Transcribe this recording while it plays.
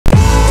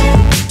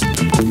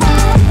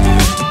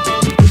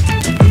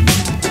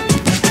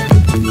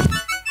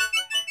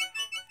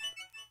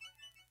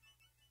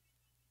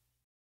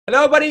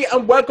Hello, everybody,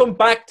 and welcome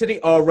back to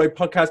the All Right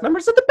Podcast. Remember,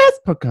 it's not the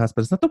best podcast,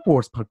 but it's not the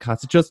worst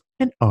podcast. It's just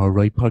an All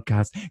Right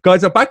Podcast.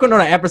 Guys, we're back on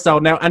another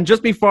episode now. And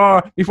just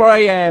before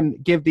I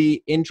give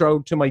the intro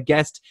to my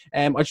guest,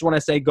 I just want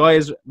to say,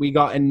 guys, we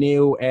got a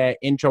new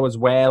intro as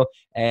well.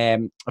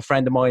 A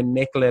friend of mine,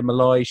 Nicola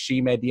Malloy,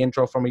 she made the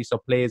intro for me, so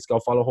please go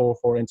follow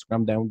her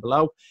Instagram down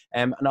below.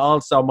 And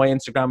also my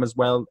Instagram as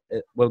well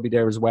will be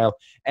there as well.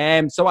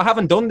 So I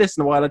haven't done this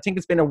in a while. I think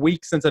it's been a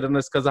week since I've done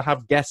this because I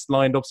have guests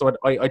lined up. So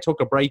I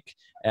took a break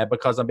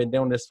because I've been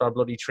doing this for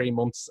bloody 3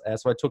 months.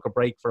 So I took a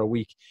break for a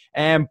week.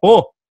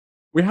 But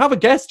we have a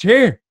guest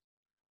here.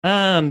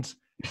 And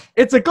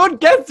it's a good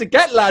guest to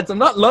get, lads. I'm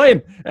not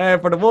lying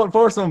for the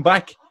first one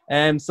back.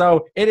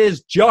 So it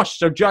is Josh.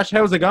 So Josh,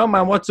 how's it going,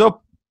 man? What's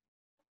up?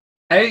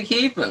 How are you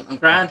keeping? I'm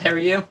grand. How are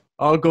you?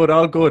 All good,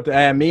 all good.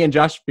 Me and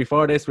Josh,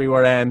 before this, we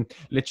were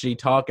literally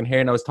talking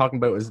here, and I was talking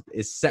about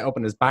his setup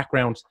and his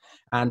background.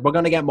 And we're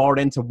going to get more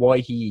into why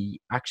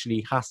he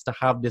actually has to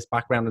have this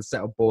background and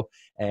setup. But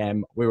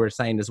we were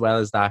saying as well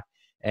as that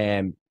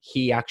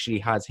he actually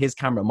has his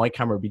camera. My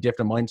camera would be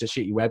different. Mine's a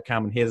shitty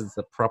webcam, and his is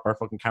the proper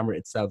fucking camera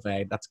itself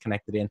that's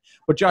connected in.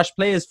 But Josh,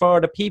 please, for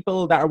the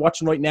people that are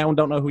watching right now and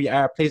don't know who you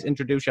are, please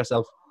introduce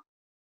yourself.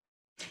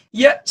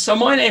 Yeah, so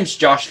my name's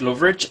Josh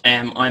Loveridge.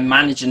 I'm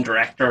Managing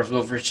Director of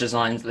Loveridge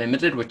Designs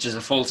Limited, which is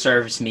a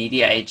full-service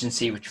media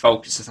agency which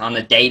focuses on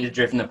a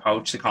data-driven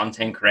approach to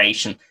content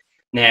creation.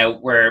 Now,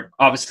 we're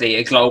obviously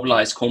a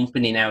globalized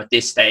company now at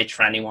this stage,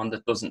 for anyone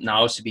that doesn't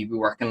know, so we'll be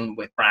working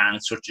with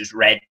brands such as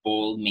Red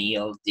Bull,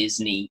 Meal,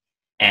 Disney,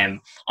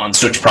 on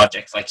such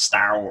projects like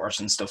Star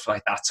Wars and stuff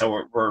like that.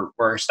 So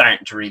we're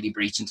starting to really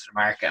breach into the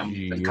market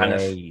and kind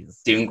of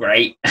doing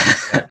great.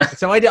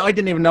 So I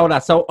didn't even know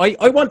that. So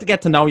I want to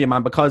get to know you,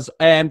 man, because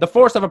the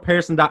first ever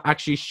person that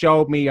actually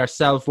showed me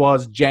yourself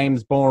was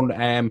James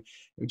Bourne.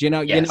 You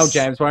know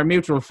James, we're a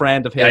mutual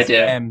friend of his.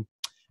 Yeah, I do.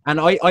 And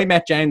I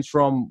met James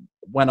from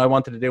when I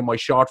wanted to do my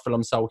short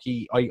film. So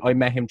I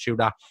met him through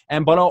that.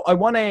 But I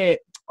want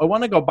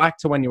to go back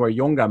to when you were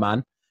younger,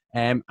 man.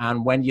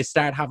 And when you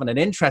start having an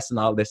interest in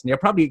all this, and you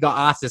probably got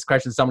asked this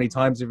question so many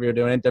times if you're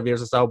doing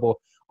interviews or so, but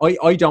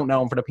I don't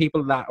know. And for the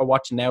people that are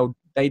watching now,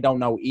 they don't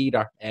know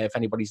either, if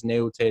anybody's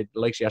new to the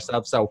likes of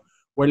yourself. So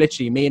we're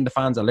literally, me and the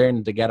fans are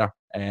learning together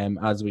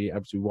as we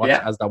watch,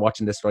 as they're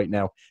watching this right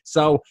now.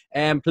 So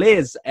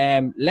please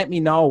let me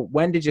know,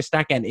 when did you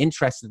start getting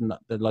interested in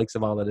the likes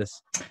of all of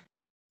this?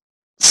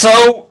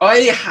 So I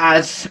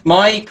had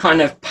my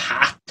kind of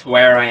path to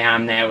where I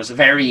am now is a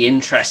very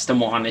interesting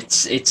one.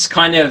 It's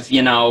kind of,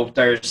 you know,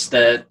 there's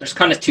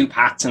kind of two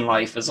paths in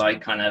life, as I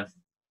kind of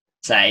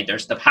say.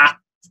 There's the path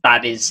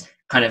that is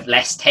kind of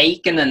less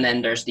taken, and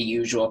then there's the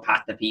usual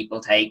path that people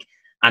take.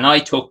 And I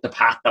took the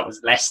path that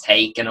was less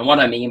taken. And what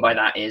I mean by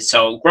that is,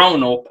 so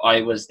growing up,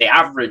 I was the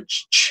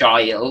average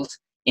child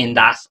in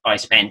that I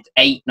spent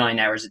 8-9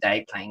 hours a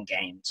day playing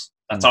games.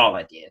 That's all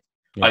I did.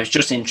 Yeah. I was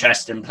just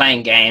interested in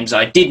playing games.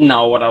 I didn't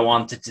know what I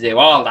wanted to do,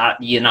 all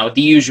that, you know,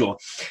 the usual.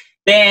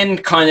 Then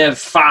kind of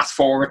fast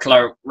forward till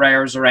I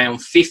was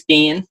around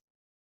 15,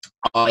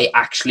 I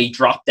actually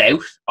dropped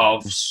out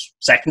of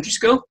secondary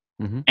school.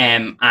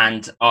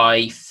 And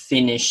I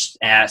finished,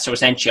 so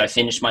essentially I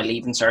finished my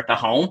Leaving Cert at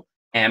home.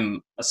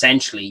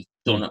 Essentially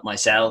done it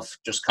myself,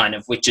 just kind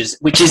of, which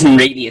isn't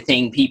really a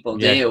thing people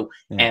do.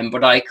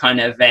 But I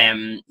kind of,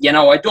 you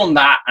know, I done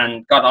that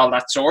and got all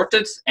that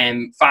sorted.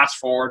 Fast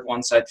forward,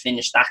 once I'd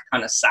finished that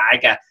kind of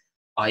saga,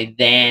 I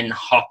then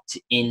hopped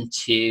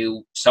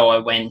into, so I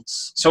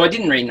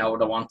didn't really know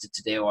what I wanted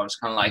to do. I was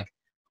kind of like,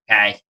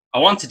 okay, I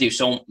want to do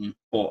something,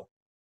 but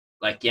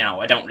like, you know,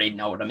 I don't really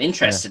know what I'm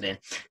interested in.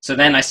 So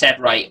then I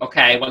said, right,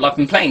 okay, well, I've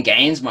been playing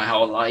games my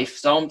whole life,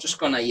 so I'm just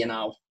gonna, you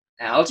know,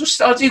 I'll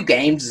do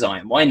game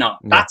design. Why not?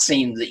 That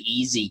seems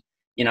easy.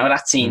 You know,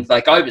 that seemed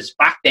like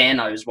back then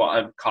I was what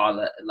I would call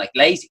it, like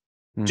lazy,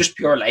 just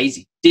pure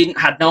lazy.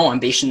 Had no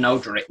ambition, no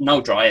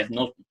drive,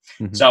 nothing.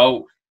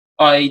 So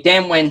I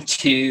then went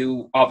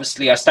to,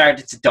 obviously I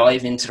started to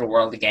dive into the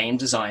world of game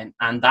design.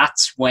 And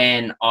that's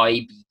when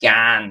I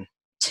began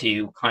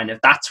to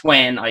that's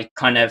when I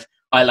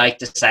like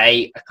to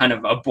say,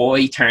 a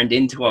boy turned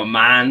into a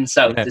man,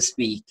 so to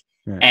speak.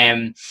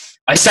 I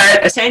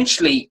started,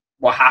 essentially,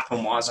 what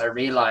happened was I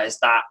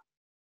realized that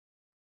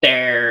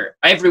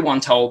everyone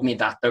told me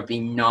that there'd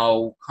be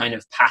no kind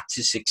of path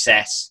to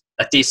success,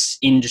 that this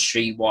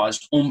industry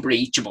was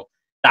unbreachable,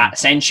 that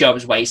essentially I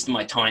was wasting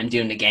my time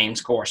doing the games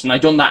course. And I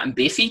done that in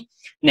Biffy.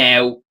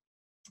 Now,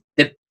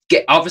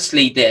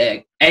 obviously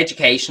the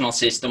educational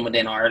system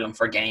within Ireland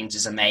for games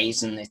is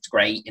amazing. It's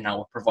great, you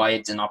know, it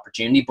provides an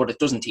opportunity, but it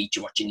doesn't teach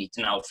you what you need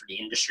to know for the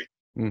industry.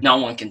 No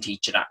one can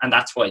teach you that. And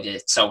that's why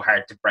it's so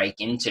hard to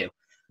break into.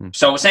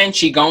 So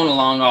essentially going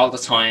along all the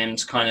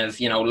times, kind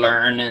of, you know,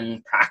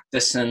 learning,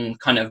 practicing,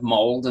 kind of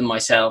molding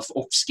myself,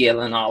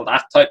 upskilling, all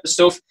that type of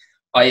stuff,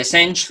 I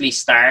essentially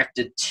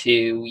started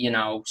to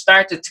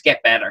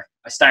get better.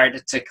 I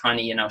started to kind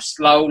of, you know,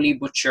 slowly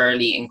but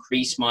surely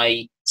increase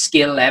my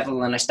skill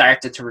level, and I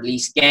started to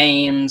release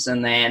games.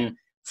 And then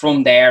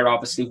from there,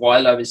 obviously,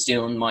 while I was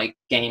doing my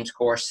games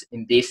course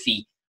in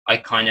Biffy, I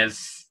kind of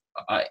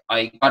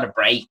I got a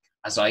break,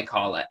 as I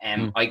call it.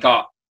 I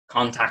got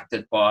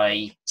contacted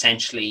by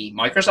essentially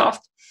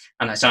Microsoft,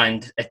 and I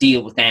signed a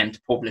deal with them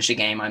to publish a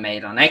game I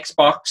made on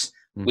Xbox,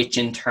 which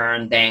in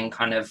turn then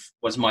kind of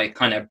was my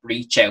kind of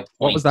reach out point.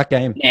 What was that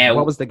game? Now,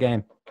 what was the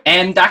game?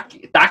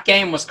 That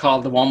game was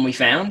called The One We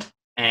Found.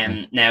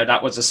 Now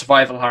that was a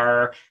survival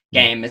horror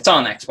game. It's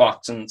on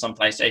Xbox and some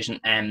PlayStation.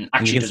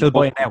 Actually, you can still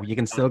buy it now. You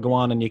can still go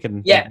on and you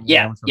can. Yeah.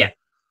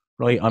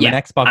 Right, I'm an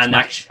Xbox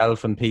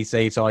myself and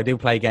PC, so I do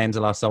play games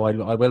a lot. So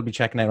I will be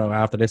checking it out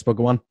after this. But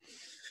go on.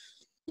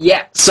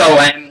 Yeah. So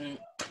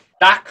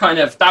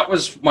that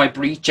was my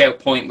breach out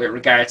point with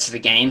regards to the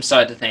game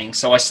side of things.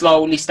 So I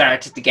slowly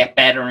started to get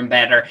better and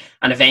better,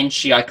 and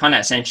eventually I kind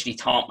of essentially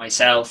taught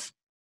myself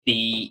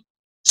the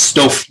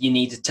stuff you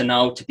needed to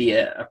know to be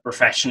a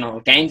professional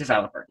game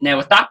developer. Now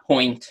at that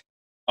point,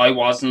 I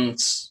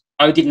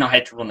didn't know how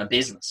to run a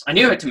business. I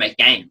knew how to make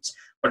games,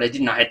 but I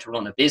didn't know how to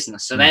run a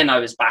business. So then I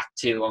was back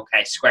to,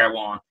 square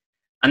one.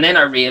 And then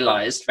I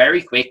realized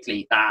very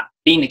quickly that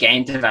being a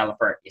game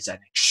developer is an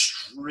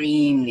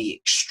extremely,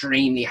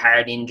 extremely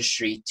hard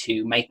industry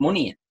to make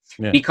money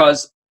in,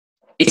 because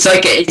it's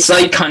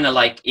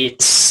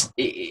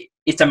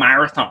a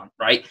marathon,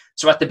 right?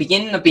 So at the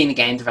beginning of being a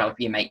game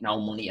developer, you make no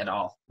money at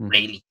all,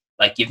 really.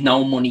 Like, you've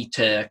no money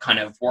to kind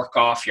of work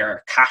off,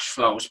 your cash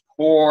flow's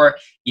poor.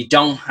 You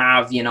don't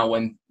have,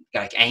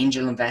 like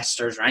angel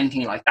investors or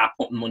anything like that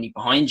putting money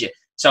behind you.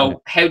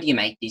 So how do you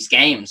make these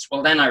games?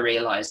 Well, then I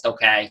realized,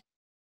 okay,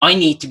 I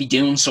need to be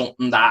doing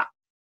something that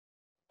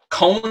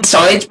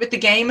coincides with the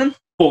gaming,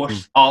 but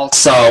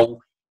also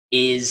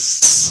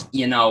is,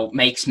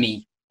 makes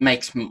money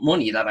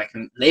that I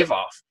can live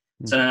off.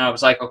 So then I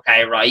was like,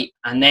 okay, right.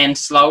 And then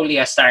slowly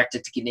I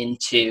started to get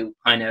into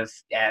kind of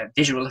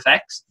visual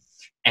effects,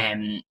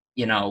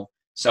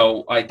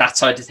 so that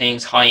side of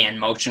things, high-end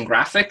motion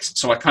graphics.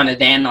 So I kind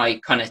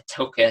of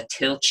took a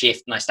tilt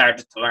shift and I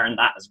started to learn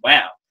that as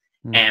well.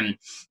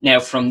 Now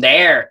from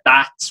there,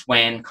 that's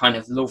when kind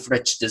of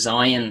Loveridge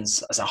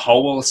Designs as a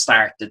whole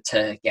started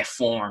to get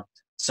formed.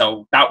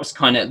 So that was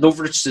kind of,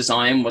 Loveridge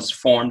Design was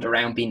formed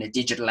around being a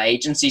digital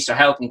agency, so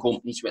helping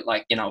companies with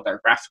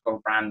their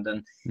graphical brand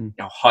and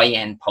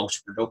high-end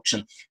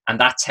post-production. And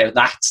that's how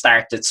that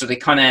started. So they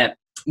kind of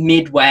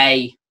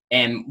midway,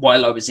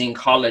 while I was in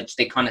college,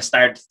 they kind of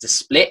started to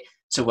split.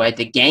 So I had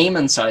the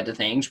gaming side of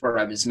things, where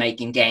I was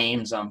making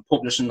games and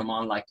publishing them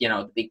on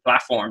the big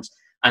platforms.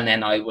 And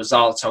then I was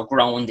also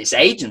growing this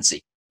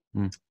agency.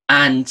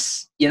 And,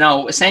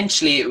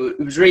 essentially it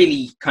was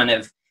really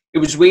it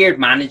was weird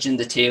managing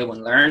the two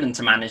and learning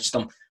to manage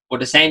them.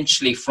 But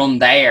essentially from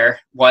there,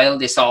 while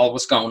this all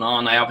was going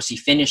on, I obviously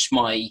finished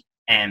my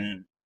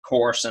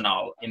course and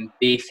all in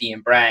Biffy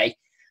and Bray.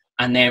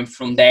 And then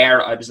from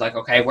there, I was like,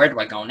 okay, where do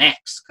I go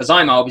next? Because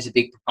I'm always a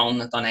big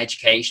proponent on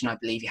education. I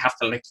believe you have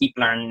to keep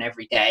learning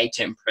every day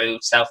to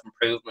improve,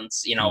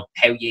 self-improvements,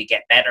 how you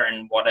get better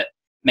and what it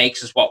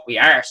makes us what we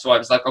are. So I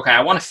was like, okay,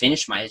 I want to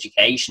finish my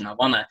education. I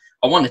want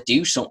to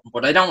do something,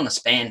 but I don't want to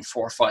spend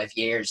 4 or 5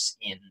 years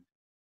in,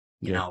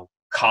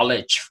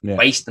 college,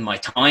 wasting my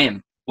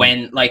time.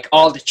 When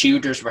all the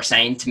tutors were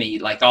saying to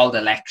me, all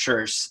the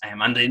lecturers,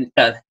 and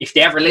if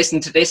they ever listen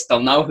to this,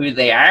 they'll know who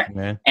they are.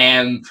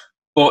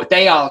 But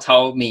they all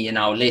told me,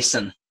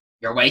 listen,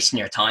 you're wasting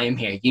your time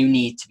here. You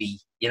need to be,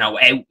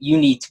 out. You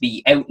need to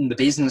be out in the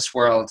business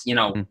world,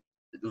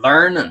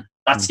 learning.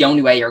 That's the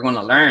only way you're going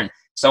to learn.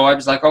 So I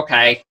was like,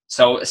 okay.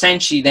 So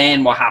essentially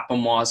then what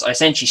happened was I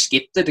essentially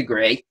skipped the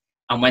degree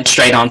and went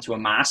straight on to a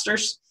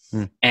master's.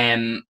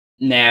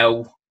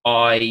 Now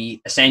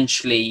I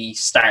essentially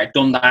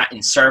done that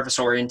in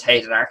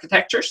service-orientated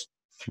architectures.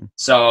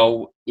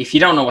 So if you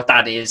don't know what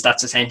that is,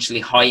 that's essentially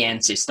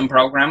high-end system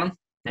programming.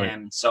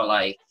 So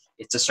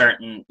it's a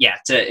certain,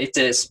 it's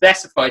a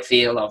specified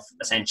field of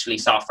essentially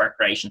software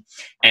creation.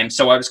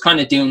 So I was kind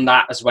of doing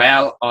that as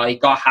well. I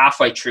got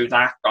halfway through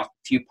that, got a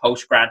few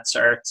post-grad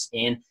certs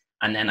in,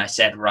 and then I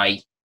said,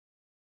 right,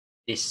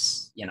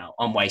 this,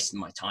 I'm wasting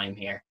my time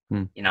here.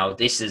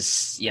 This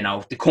is,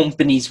 the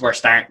companies were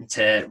starting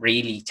to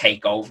really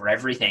take over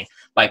everything.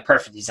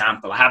 Perfect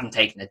example, I haven't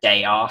taken a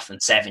day off in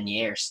 7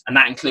 years, and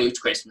that includes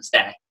Christmas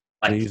Day.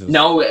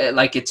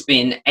 It's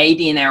been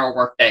 18-hour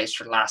work days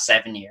for the last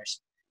 7 years.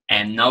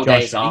 And no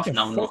Josh, days off.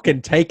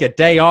 Fucking take a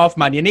day off,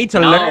 man. You need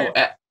to learn.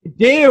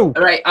 Do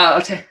right?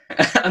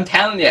 I'm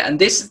telling you, and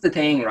this is the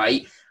thing,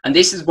 right? And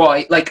this is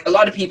why, a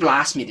lot of people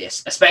ask me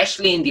this,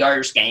 especially in the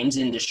Irish games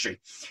industry.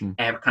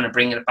 We're kind of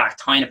bringing it back,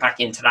 tying it back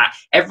into that.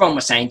 Everyone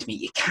was saying to me,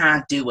 "You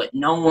can't do it.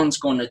 No one's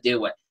going to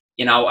do it."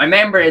 I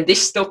remember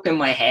this stuck in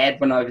my head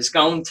when I was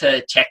going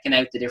to checking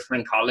out the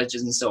different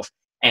colleges and stuff.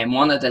 And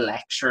one of the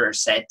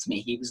lecturers said to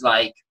me, he was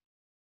like,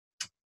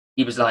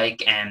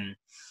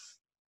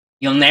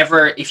 you'll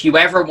never, if you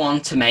ever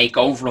want to make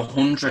over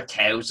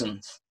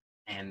 100,000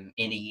 in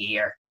a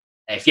year,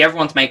 if you ever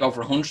want to make over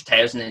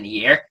 100,000 in a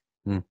year,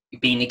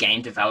 being a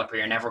game developer,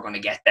 you're never going to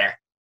get there.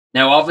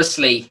 Now,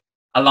 obviously,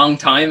 a long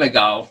time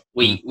ago,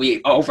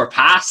 we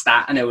overpassed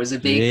that, and it was a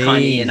big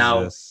kind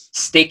of,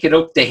 stick it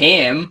up to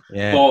him.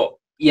 But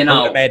you I would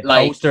know, have made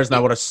like posters, and I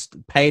would have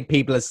paid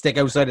people to stick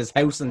outside his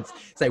house and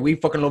say, "We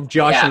fucking love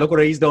Josh, yeah, and look what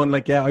he's done."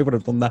 Like, yeah, I would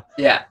have done that.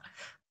 yeah.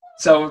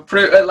 So,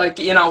 like,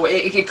 you know,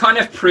 it kind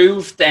of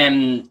proved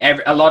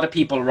a lot of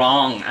people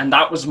wrong, and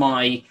that was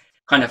my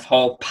kind of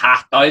whole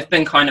path. I've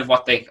been kind of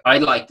I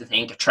like to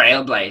think a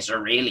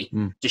trailblazer, really,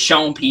 to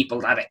showing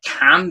people that it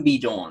can be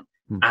done,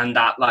 and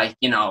that, like,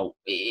 you know,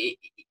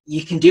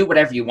 you can do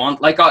whatever you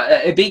want. Like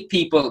a big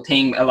people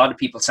thing, a lot of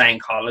people say in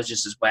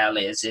colleges as well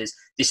is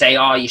they say,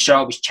 oh, you should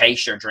always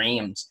chase your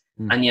dreams.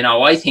 And, you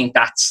know, I think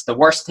that's the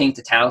worst thing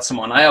to tell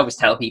someone. I always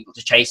tell people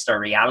to chase their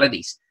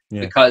realities,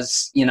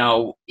 because, you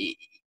know,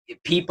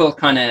 people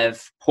kind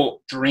of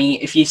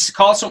if you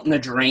call something a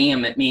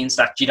dream, it means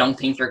that you don't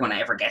think you're going to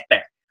ever get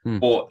there.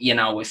 But, you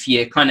know, if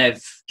you kind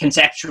of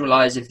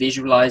conceptualize it,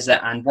 visualize it,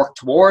 and work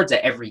towards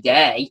it every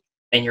day,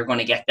 then you're going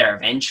to get there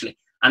eventually.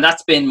 And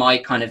that's been my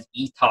kind of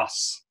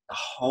ethos the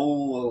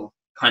whole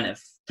kind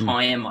of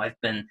time I've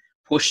been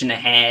pushing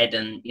ahead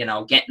and, you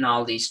know, getting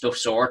all these stuff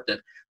sorted.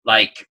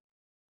 Like,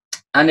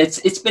 and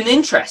it's been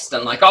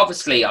interesting. Like,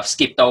 obviously I've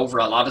skipped over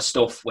a lot of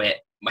stuff with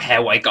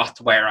how I got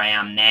to where I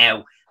am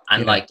now.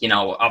 And like, you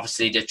know,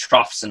 obviously the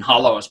troughs and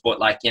hollows, but,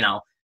 like, you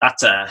know,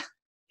 that's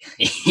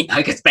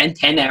I could spend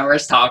 10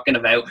 hours talking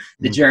about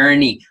the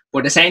journey,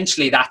 but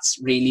essentially that's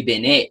really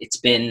been it. It's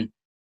been,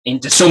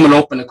 to sum it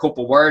up in a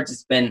couple of words,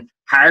 it's been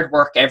hard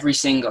work every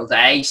single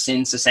day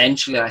since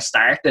essentially I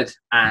started,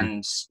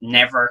 and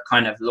never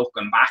kind of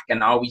looking back,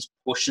 and always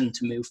pushing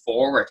to move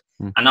forward.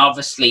 And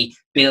obviously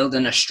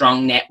building a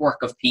strong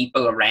network of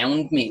people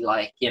around me.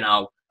 Like, you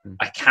know,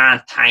 I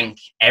can't thank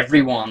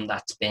everyone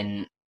that's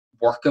been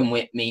working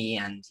with me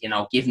and, you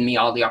know, giving me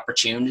all the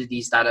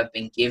opportunities that I've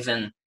been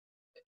given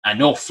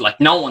enough. Like,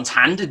 no one's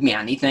handed me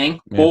anything,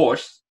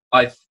 but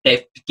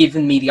they've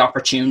given me the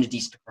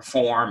opportunities to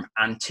perform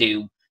and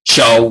to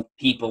show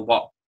people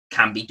what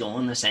can be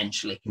done,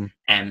 essentially.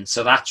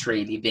 So that's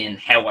really been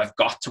how I've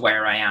got to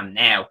where I am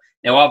now.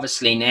 Now,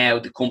 obviously, now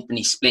the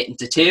company's split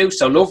into two.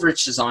 So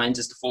Loveridge Designs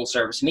is the full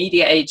service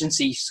media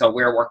agency. So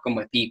we're working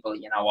with people,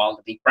 you know, all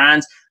the big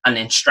brands. And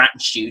then Stratton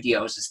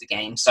Studios is the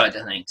game side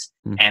of things.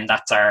 And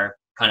that's our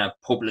kind of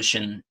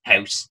publishing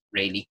house,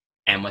 really.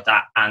 And with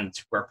that, and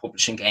we're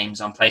publishing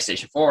games on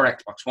PlayStation 4,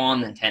 Xbox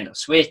One, Nintendo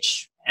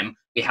Switch. And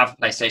we have a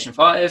PlayStation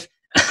 5.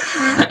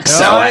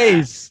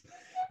 Nice.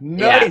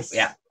 Nice.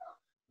 Yeah.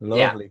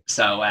 Lovely. Yeah.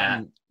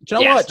 So, do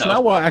you know what? Do you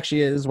know what?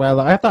 Actually, as well,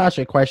 I have to ask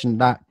you a question.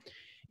 That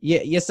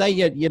you say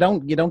you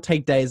don't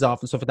take days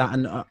off and stuff like that.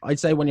 And I'd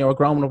say when you were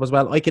growing up as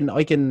well, I can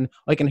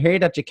hear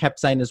that you kept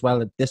saying as well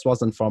that this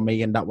wasn't for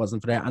me and that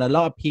wasn't for there. And a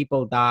lot of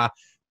people that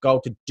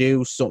go to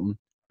do something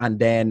and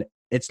then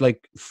it's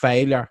like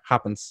failure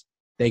happens,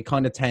 they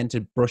kind of tend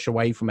to brush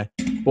away from it.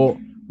 But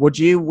would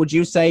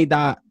you say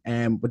that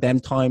with them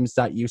times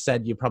that you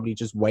said you probably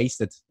just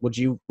wasted, would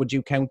you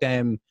count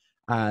them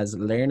as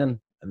learning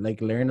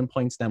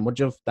points then? Would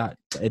you, that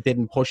it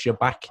didn't push you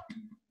back,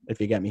 if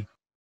you get me?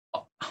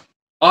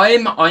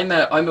 I'm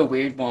a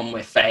weird one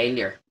with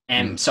failure.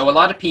 So a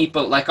lot of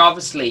people, like,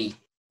 obviously,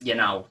 you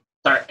know,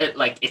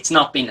 it's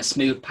not been a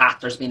smooth path.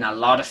 There's been a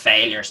lot of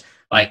failures.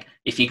 Like,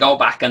 if you go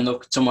back and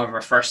look at some of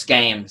our first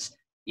games,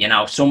 you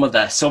know, some of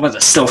the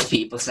stuff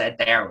people said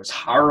there was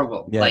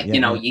horrible.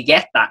 You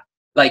get that.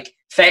 Like,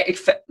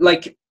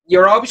 like,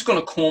 you're always going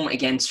to come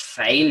against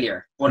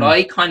failure, but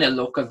I kind of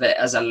look at it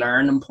as a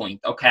learning point.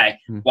 Okay,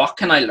 what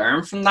can I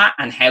learn from that,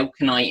 and how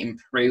can I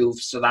improve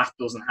so that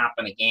doesn't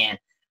happen again?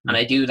 And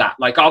I do that.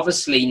 Like,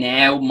 obviously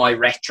now, my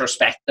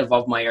retrospective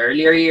of my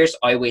earlier years,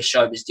 I wish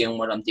I was doing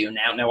what I'm doing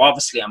now. Now,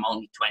 obviously, I'm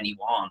only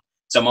 21,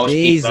 so most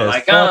people are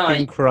like,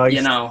 oh, Christ.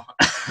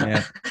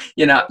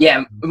 you know,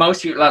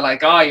 most people are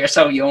like, oh, you're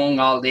so young,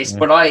 all this.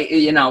 But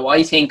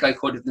I think I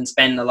could have been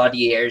spending a lot of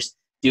years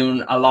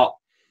doing a lot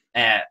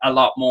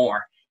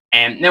more.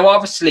 Now,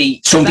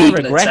 obviously, some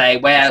people would say,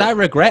 well... Is that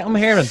regret I'm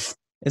hearing?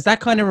 Is that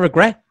kind of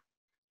regret?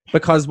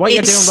 Because what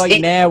you're doing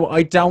right now,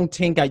 I don't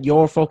think at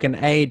your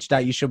fucking age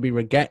that you should be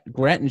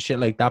regretting shit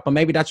like that. But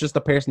maybe that's just the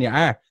person you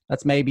are.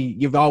 That's maybe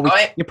you're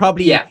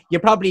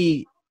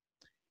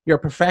a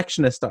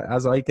perfectionist,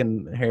 as I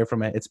can hear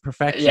from it. It's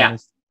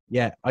perfectionist.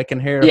 Yeah, I can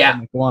hear it.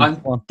 Yeah,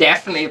 I'm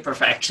definitely a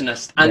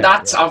perfectionist. And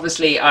that's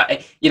obviously,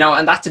 and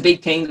that's a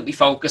big thing that we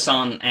focus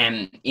on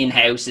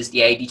in-house is the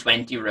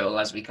 80-20 rule,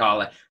 as we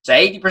call it. So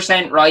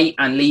 80% right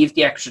and leave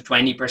the extra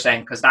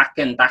 20%, because that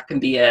can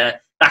be an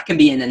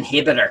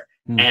inhibitor.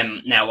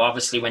 Now,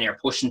 obviously, when you're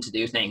pushing to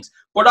do things.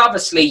 But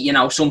obviously, you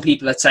know, some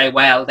people that say,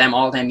 well,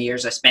 all them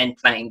years I spent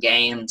playing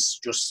games,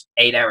 just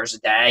 8 hours a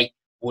day,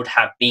 would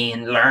have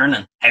been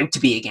learning how to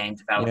be a game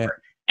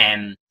developer.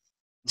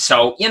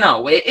 So, you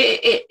know,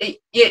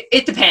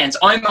 it depends.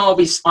 I'm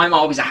always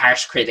a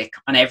harsh critic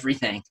on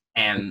everything.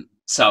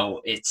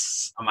 So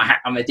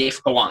I'm a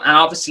difficult one. And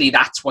obviously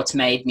that's what's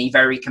made me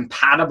very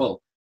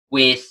compatible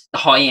with the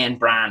high-end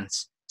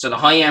brands. So the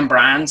high-end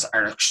brands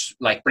are,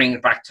 like, bringing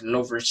it back to the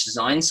Loveridge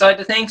design side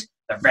of things,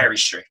 they're very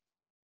strict.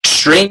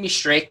 Extremely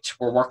strict.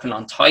 We're working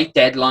on tight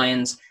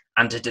deadlines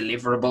and the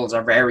deliverables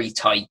are very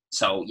tight.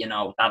 So, you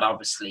know, that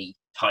obviously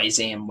ties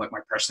in with my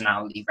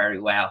personality very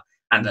well.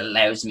 and it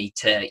allows me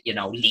to, you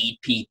know, lead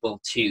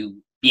people to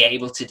be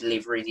able to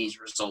deliver these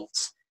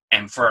results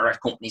and for our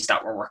companies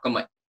that we're working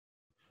with.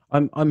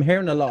 I'm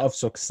hearing a lot of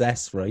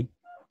success, right?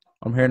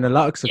 I'm hearing a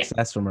lot of Yeah.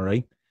 success from it,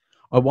 right?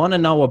 I want to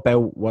know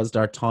about, was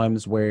there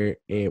times where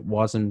it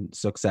wasn't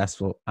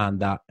successful and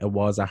that it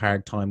was a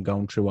hard time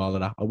going through all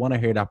of that? I want to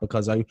hear that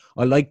because I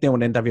like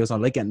doing interviews. I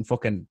like getting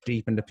fucking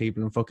deep into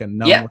people and fucking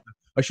knowing.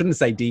 I shouldn't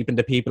say deep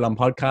into people on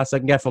podcasts. I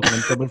can get fucking in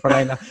trouble for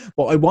that.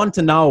 But I want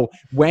to know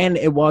when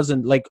it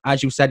wasn't, like,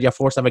 as you said, your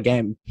first ever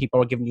game, people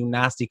were giving you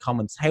nasty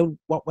comments.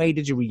 What way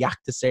did you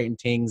react to certain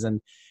things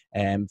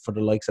and for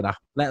the likes of that?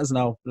 Let us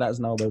know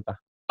about that.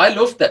 I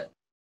loved it.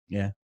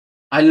 Yeah.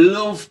 I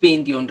love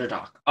being the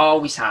underdog.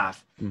 Always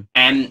have.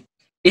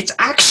 It's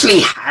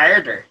actually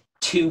harder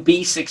to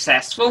be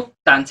successful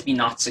than to be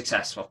not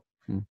successful.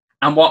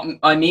 And what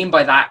I mean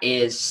by that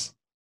is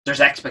there's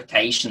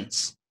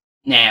expectations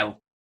now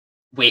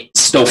with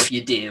stuff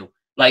you do.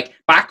 Like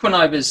back when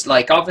I was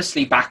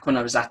obviously back when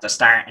I was at the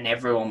start and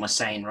everyone was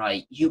saying,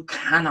 right, you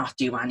cannot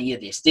do any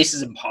of this. This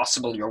is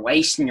impossible. You're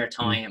wasting your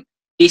time.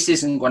 This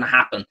isn't going to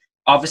happen.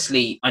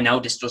 Obviously, I know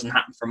this doesn't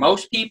happen for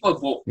most people,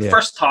 but the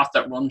first thought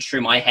that runs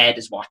through my head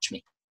is watch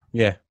me.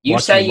 Yeah. You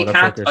say you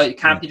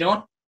can't be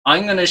done.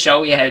 I'm going to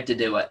show you how to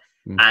do it.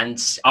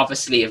 And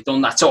obviously I've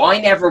done that. So I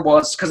never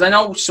was, because I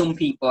know some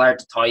people are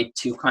the type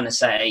to kind of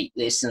say,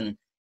 listen,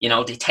 you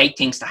know, they take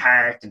things to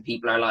heart and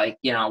people are like,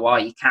 you know, why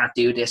you can't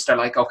do this. They're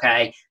like,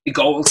 okay, the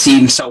goal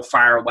seems so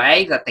far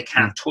away that they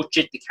can't touch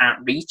it. They can't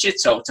reach it.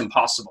 So it's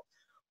impossible.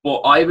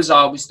 But I was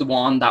always the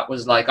one that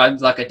was like, I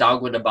was like a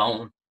dog with a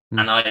bone.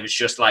 And I was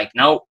just like,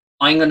 no,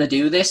 I'm going to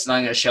do this and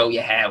I'm going to show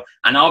you how.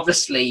 And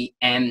obviously,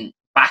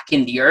 back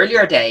in the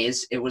earlier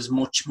days, it was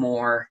much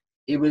more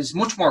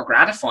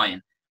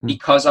gratifying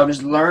because I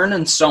was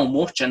learning so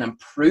much and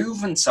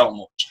improving so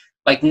much.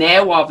 Like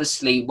now,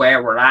 obviously,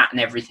 where we're at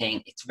and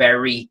everything, it's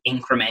very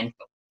incremental.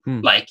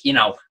 Like, you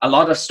know, a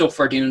lot of stuff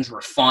we're doing is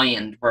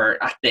refined. We're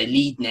at the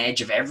leading edge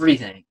of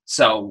everything.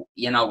 So,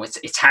 you know,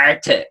 it's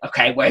hard to,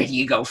 okay, where do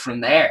you go from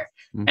there?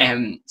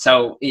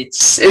 So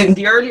it's in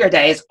the earlier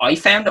days, I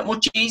found it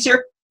much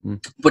easier.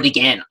 But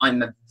again,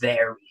 I'm a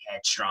very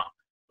headstrong.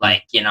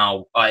 Like, you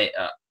know,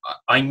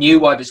 I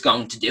knew I was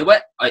going to do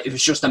it. It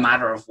was just a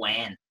matter of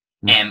when.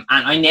 And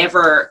I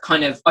never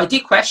I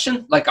did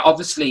question, like,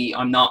 obviously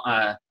I'm not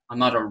a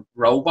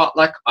robot.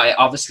 Like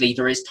obviously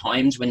there is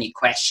times when you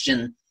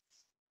question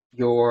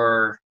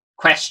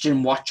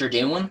what you're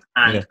doing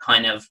and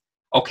kind of,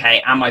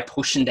 okay, am I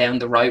pushing down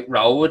the right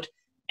road?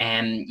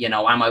 And, you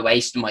know, am I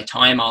wasting my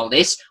time, all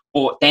this?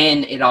 But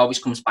then it always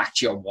comes back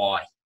to your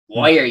why.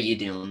 Why are you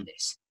doing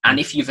this?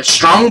 And if you have a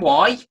strong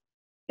why,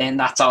 then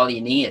that's all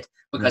you need,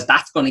 because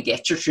that's going to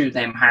get you through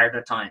them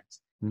harder times.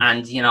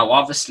 And, you know,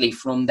 obviously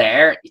from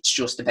there, it's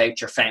just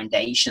about your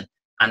foundation.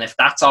 And if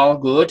that's all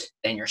good,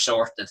 then you're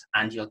sorted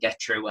and you'll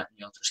get through it and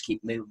you'll just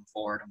keep moving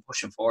forward and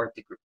pushing forward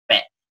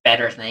to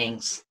better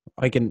things.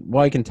 I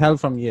can tell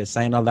from you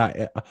saying all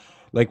that,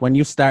 like when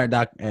you start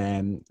that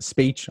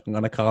speech, I'm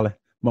going to call it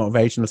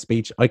motivational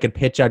speech, I could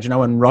picture, you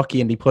know, in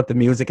Rocky and he put the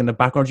music in the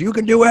background, you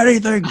can do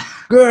anything,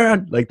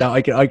 good, like that.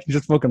 I can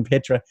just fucking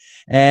picture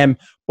it.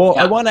 But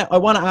I want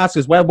to ask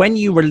as well, when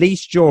you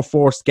released your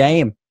first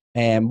game,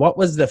 what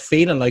was the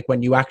feeling like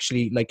when you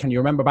actually, like, can you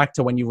remember back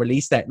to when you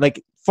released that?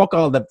 Like, fuck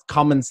all the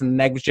comments and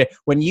negative shit.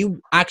 When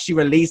you actually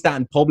released that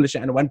and published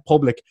it and it went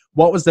public,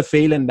 what was the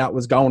feeling that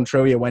was going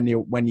through you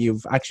when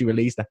you've actually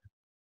released it?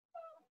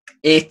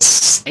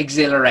 It's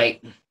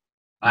exhilarating,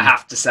 I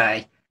have to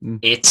say.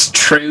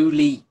 It's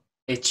a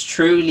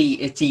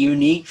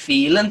unique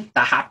feeling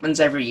that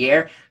happens every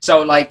year.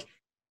 So, like,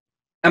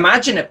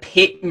 imagine a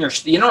pit in your,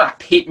 you know, that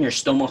pit in your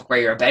stomach where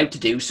you're about to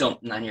do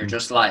something and you're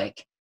just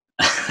like,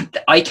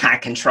 I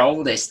can't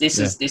control this. This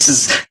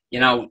is, you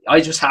know, I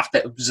just have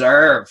to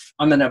observe.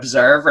 I'm an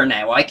observer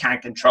now. I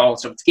can't control.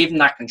 So it's giving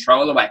that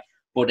control away,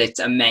 but it's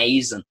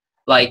amazing.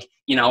 Like,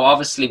 you know,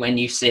 obviously when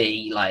you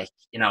see, like,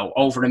 you know,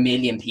 over 1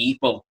 million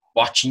people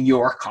watching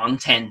your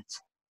content,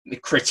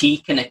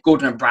 critiquing it,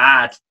 good and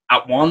bad,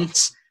 at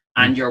once,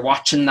 and you're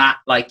watching that,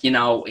 like, you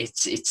know,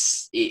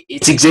 it's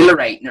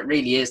exhilarating. It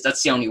really is.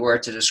 That's the only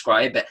word to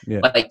describe it.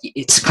 Like,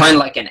 it's kind of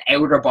like an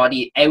out of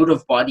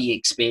body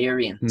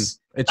experience.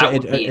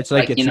 It's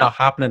like it's not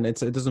happening. It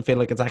doesn't feel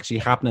like it's actually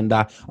happening,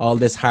 that all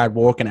this hard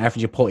work and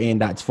effort you put in,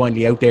 that it's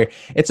finally out there.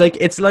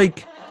 It's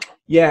like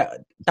yeah,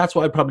 that's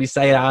what I'd probably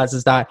say it as,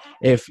 is that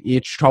if you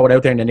throw it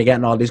out there and then you're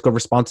getting all these good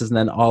responses and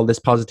then all this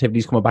positivity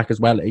is coming back as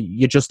well,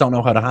 you just don't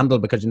know how to handle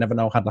it because you never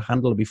know how to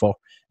handle it before.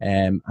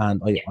 And I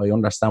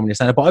understand when you're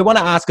saying it. But I want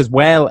to ask as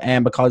well,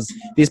 because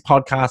these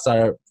podcasts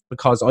are,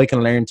 because I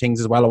can learn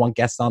things as well. I want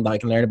guests on that I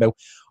can learn about.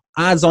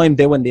 As I'm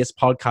doing this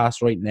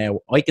podcast right now,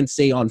 I can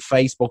see on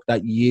Facebook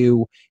that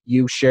you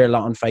share a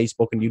lot on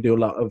Facebook and you do a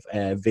lot of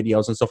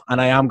videos and stuff.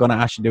 And I am going to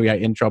actually do your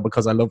intro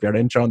because I love your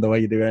intro and the way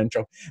you do your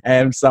intro.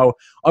 So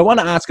I want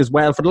to ask as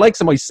well, for the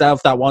likes of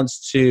myself that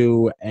wants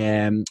to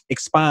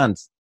expand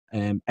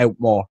out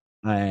more,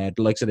 the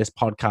likes of this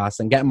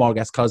podcast and get more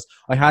guests, because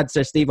I had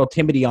Sir Steve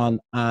O'Timity on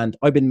and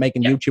I've been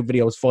making YouTube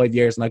videos 5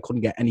 years and I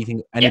couldn't get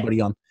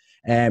anybody on.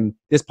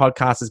 This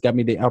podcast has given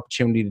me the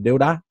opportunity to do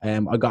that.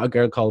 I got a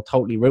girl called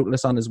Totally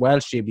Rootless on as well.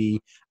 She'll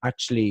be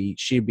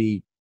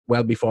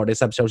well before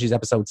this episode. She's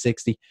episode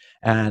 60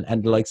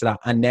 and the likes of that.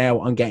 And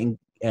now I'm getting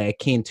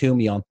Keen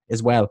Toomey on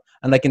as well.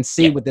 And I can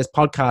see with this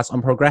podcast,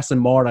 I'm progressing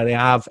more than I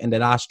have in the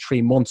last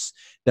 3 months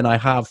than I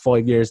have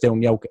 5 years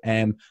doing yoke.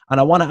 And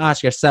I want to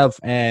ask yourself,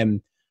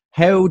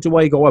 how do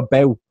I go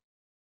about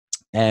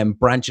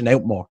branching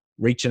out more,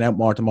 reaching out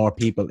more to more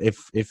people,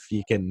 if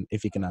you can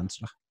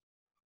answer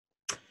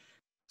that?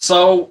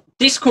 So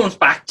this comes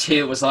back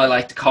to, as I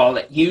like to call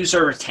it,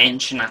 user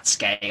retention at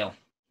scale.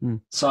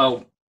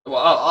 So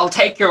I'll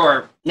take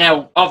your,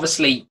 now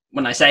obviously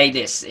when I say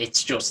this,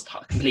 it's just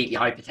completely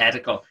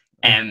hypothetical.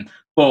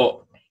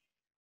 But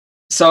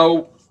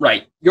so,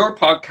 right, your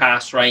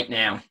podcast right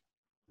now,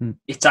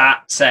 it's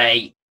at,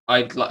 say,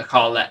 I'd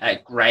call it a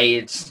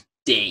grade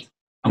D.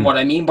 And what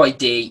I mean by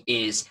D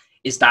is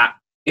that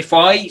if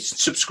I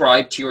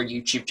subscribe to your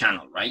YouTube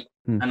channel, right,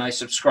 and I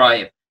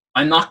subscribe,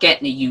 I'm not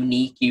getting a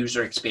unique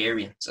user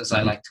experience, as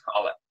I like to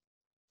call it.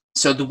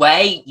 So the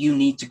way you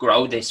need to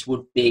grow this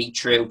would be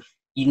through,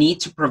 you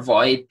need to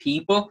provide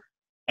people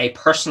a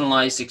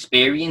personalized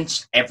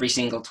experience every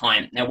single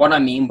time. Now, what I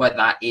mean by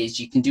that is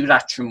you can do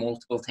that through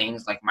multiple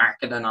things like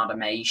marketing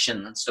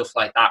automation and stuff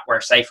like that,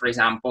 where, say, for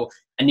example,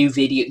 a new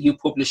video, you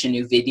publish a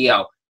new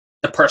video,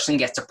 the person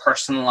gets a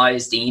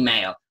personalized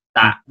email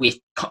that with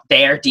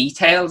their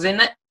details in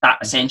it, that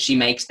essentially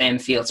makes them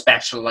feel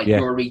special, like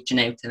you're reaching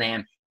out to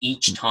them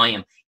each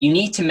time. You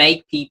need to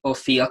make people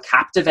feel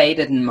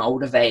captivated and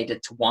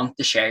motivated to want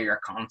to share your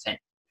content.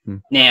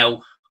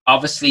 Now,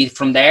 obviously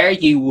from there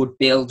you would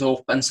build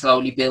up and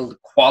slowly build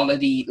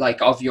quality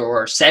like of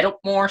your setup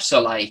more.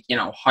 So like, you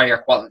know, higher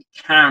quality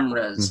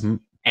cameras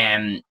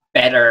and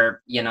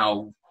better, you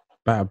know,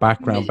 better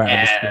background,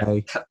 better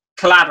display,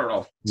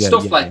 collateral,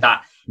 stuff like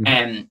that.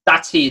 And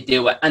that's how you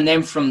do it. And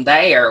then from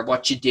there,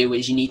 what you do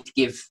is you need to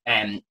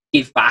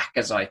give back,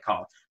 as I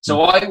call it.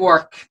 So I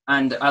work,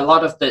 and a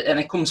lot of and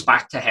it comes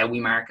back to how we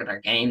market our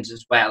games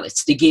as well.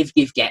 It's the give,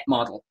 get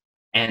model.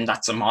 And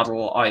that's a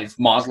model I've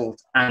modeled.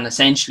 And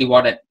essentially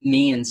what it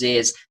means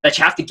is that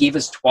you have to give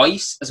us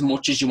twice as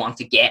much as you want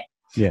to get.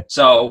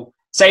 So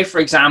say, for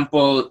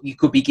example, you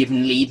could be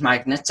giving lead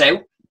magnets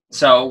out.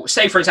 So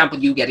say, for example,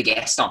 you get a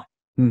guest on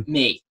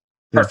me.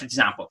 Perfect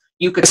example.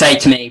 You could say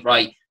to me,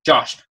 right,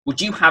 Josh,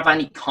 would you have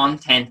any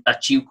content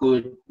that you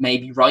could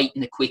maybe write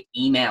in a quick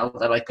email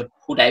that I could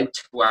put out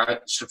to our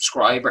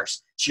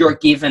subscribers? So you're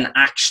given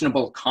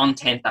actionable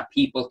content that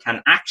people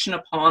can action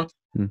upon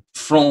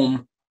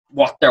from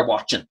what they're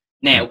watching.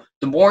 Now,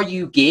 the more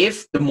you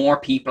give, the more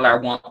people are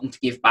wanting to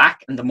give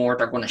back, and the more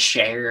they're going to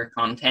share your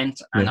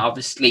content. And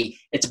obviously,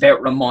 it's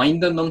about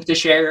reminding them to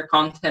share your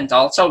content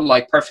also.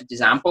 Like, perfect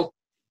example,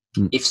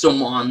 if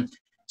someone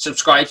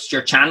subscribes to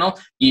your channel,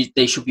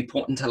 they should be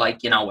put into,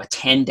 like, you know, a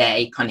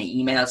 10-day kind of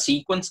email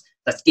sequence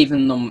that's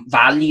giving them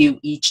value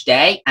each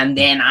day, and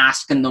then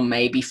asking them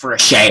maybe for a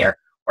share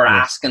or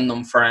asking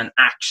them for an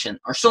action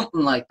or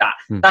something like that.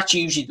 That's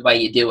usually the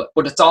way you do it,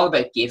 but it's all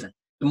about giving.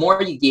 The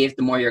more you give,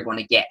 the more you're going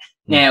to get.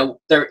 Now,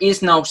 there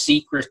is no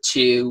secret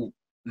to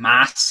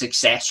mass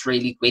success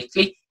really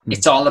quickly.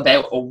 It's all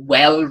about a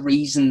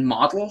well-reasoned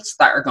models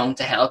that are going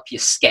to help you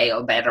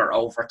scale better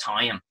over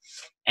time.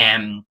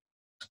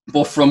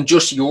 But from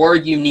just your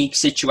unique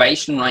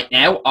situation right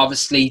now,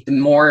 obviously,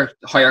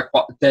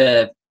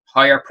 the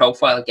higher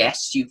profile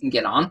guests you can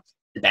get on,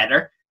 the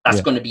better.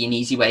 That's going to be an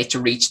easy way to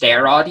reach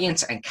their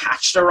audience and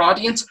catch their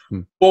audience.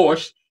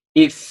 But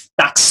if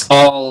that's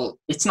all,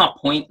 it's not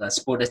pointless,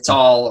 but it's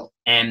all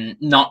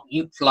not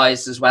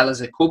utilized as well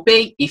as it could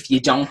be if you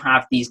don't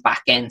have these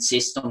back-end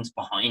systems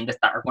behind it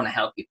that are going to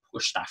help you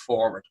push that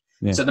forward.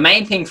 So the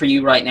main thing for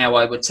you right now,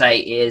 I would say,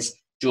 is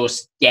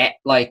just get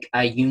like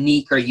a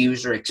unique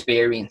user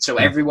experience. So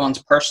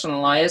everyone's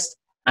personalized,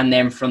 and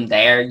then from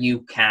there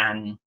you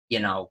can, you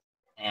know,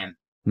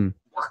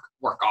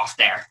 work off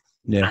there.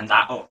 And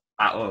that'll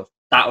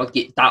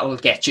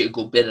get you a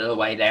good bit of the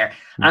way there.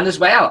 And as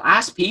well,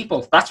 ask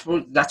people. That's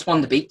one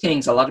of the big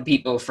things a lot of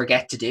people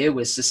forget to do,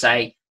 is to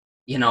say,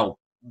 you know,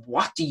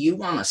 what do you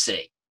want to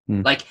see?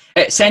 Like,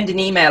 send an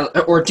email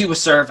or do a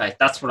survey.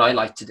 That's what I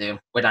like to do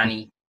with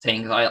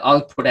anything.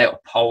 I'll put out a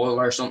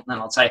poll or something,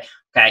 and I'll say,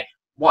 okay,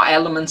 what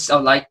elements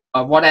of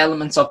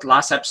the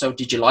last episode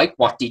did you like?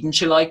 What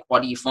didn't you like?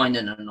 What are you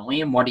finding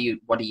annoying? What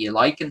are you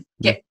liking?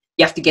 You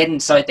have to get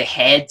inside the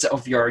heads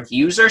of your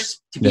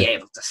users to be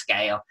able to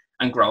scale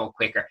and grow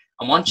quicker.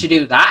 And once you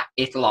do that,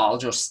 it'll all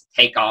just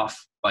take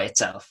off by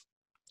itself.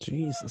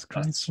 Jesus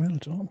Christ, well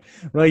done.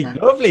 Right,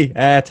 lovely.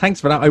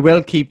 Thanks for that. I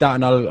will keep that,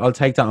 and I'll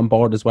take that on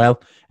board as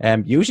well.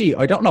 Usually,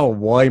 I don't know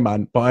why,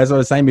 man, but as I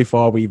was saying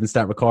before we even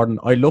start recording,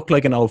 I look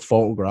like an old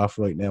photograph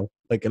right now.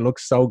 Like, it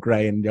looks so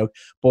grey and joke.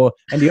 But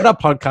in the other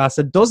podcast,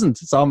 it doesn't.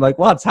 So I'm like,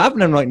 what's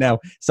happening right now?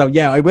 So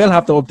yeah, I will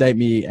have to update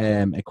me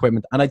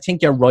equipment. And I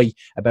think you're right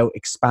about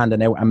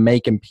expanding out and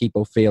making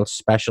people feel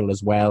special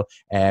as well.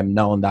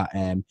 Knowing that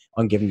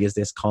I'm giving you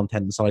this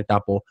content and stuff like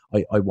that, but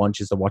I want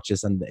you to watch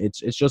this. And it's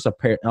just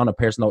on a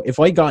personal. If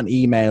I got an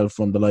email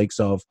from the likes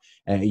of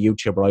a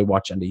YouTuber I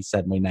watch and he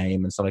said my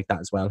name and stuff like that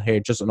as well, here,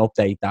 just an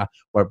update that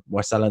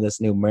we're selling this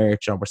new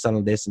merch or we're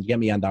selling this and get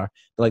me on there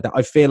like that,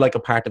 I feel like a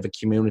part of a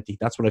community.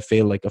 That's what I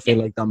feel like. I feel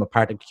like I'm a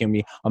part of the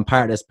community. I'm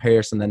part of this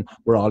person and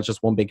we're all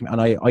just one big,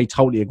 and I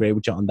totally agree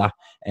with you on that.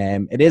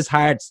 It is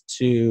hard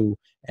to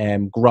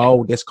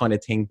grow this kind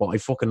of thing, but I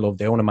fucking love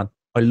doing it, man.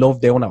 I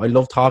love doing it. I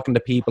love talking to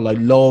people. I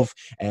love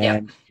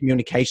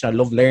communication. I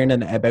love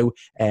learning about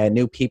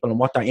new people and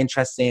what they're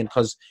interested in,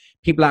 because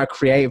people are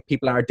creative,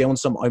 people are doing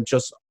something.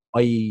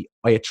 I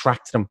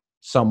attract them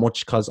so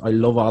much because I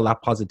love all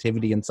that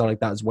positivity and stuff like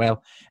that as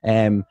well.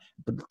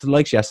 But the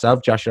likes of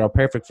yourself, Josh, you're a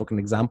perfect fucking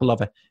example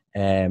of it.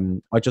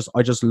 I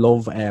just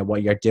love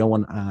what you're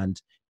doing,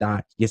 and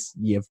that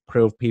you've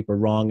proved people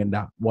wrong, and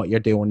that what you're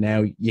doing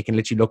now, you can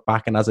literally look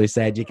back and, as I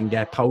said, you can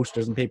get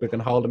posters and people can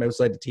hold them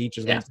outside the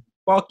teachers. Yeah.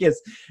 Fuck yes,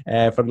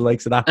 for the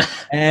likes of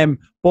that.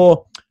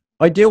 But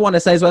I do want to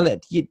say as well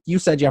that you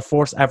said your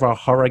first ever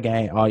horror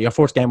game, or your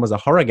first game was a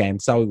horror game.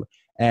 So,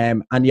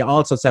 and you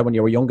also said when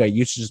you were younger, you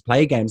used to just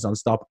play games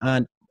non-stop.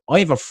 And I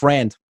have a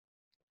friend,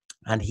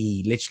 and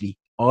he literally,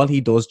 all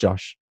he does,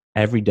 Josh,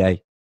 every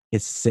day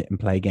is sit and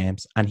play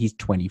games. And he's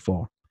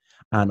 24.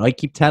 And I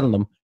keep telling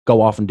him,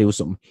 go off and do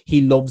something.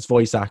 He loves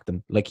voice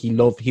acting. Like, he'd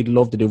love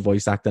to do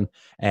voice acting.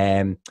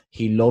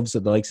 He loves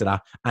the likes of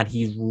that. And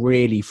he's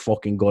really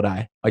fucking good at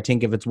it. I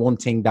think if it's one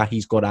thing that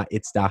he's good at,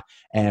 it's that.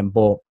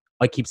 But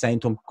I keep saying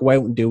to him, go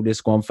out and do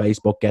this, go on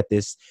Facebook, get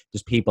this.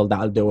 There's people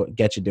that'll do it,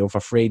 get you do it for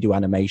free, do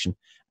animation.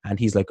 And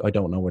he's like, I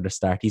don't know where to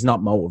start. He's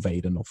not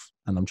motivated enough,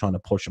 and I'm trying to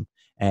push him.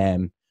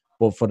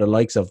 But for the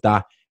likes of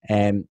that,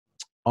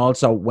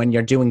 also when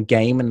you're doing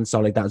gaming and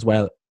stuff like that as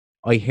well,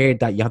 I heard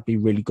that you have to be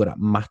really good at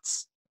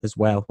maths as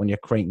well when you're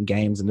creating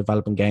games and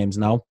developing games.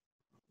 No,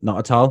 not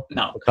at all.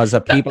 No, because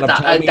people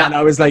have told me, and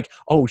I was like,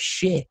 oh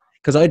shit,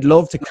 because I'd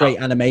love to create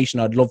animation.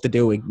 I'd love to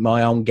do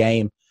my own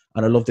game.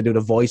 And I love to do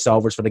the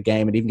voiceovers for the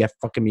game and even get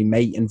fucking me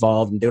mate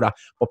involved and do that.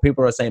 But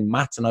people are saying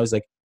maths, and I was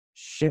like,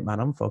 shit, man,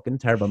 I'm fucking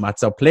terrible at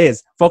maths. So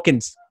please,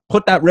 fucking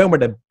put that rumor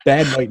to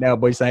bed right now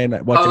by saying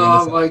that.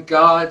 Oh my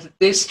God,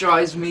 this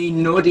drives me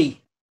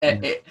nutty.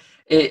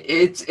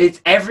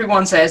 It's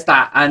everyone says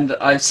that, and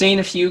I've seen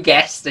a few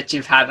guests that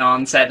you've had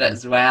on said it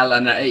as well.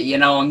 And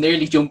I'm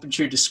nearly jumping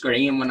through the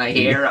screen when I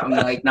hear it. I'm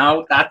like,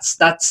 no, that's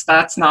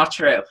not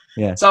true.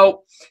 Yeah.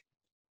 So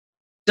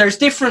there's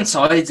different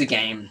sides of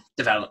game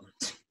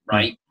development.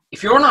 Right?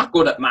 If you're not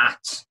good at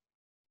maths,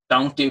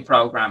 don't do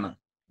programming.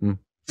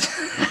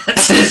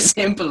 It's as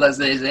simple as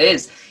this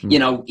is.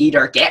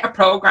 Either get a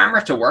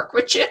programmer to work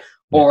with you,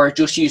 or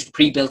just use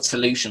pre-built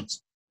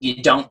solutions.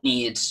 You don't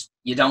need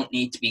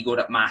to be good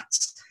at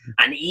maths.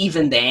 And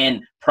even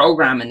then,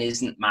 programming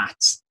isn't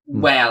maths.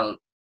 Well,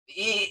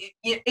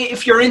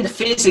 if you're in the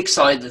physics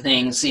side of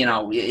things,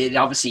 it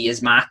obviously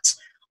is maths.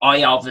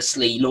 I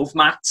obviously love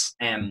maths.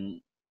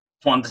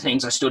 One of the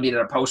things I studied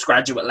at a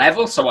postgraduate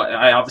level, so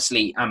I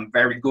obviously am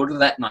very good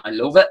at it and I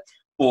love it,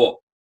 but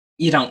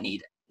you don't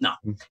need it. No.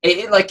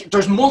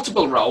 There's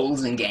multiple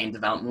roles in game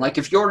development. Like,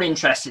 if you're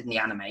interested in the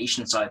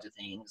animation side of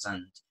things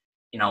and,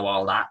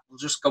 all that, we'll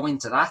just go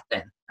into that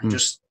then and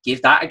just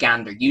give that a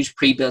gander. Use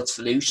pre-built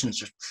solutions.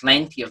 There's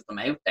plenty of them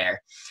out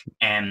there.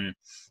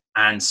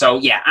 And so,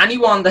 yeah,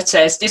 anyone that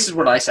says, this is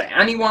what I say,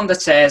 anyone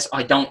that says,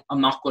 I'm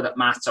not good at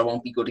maths, I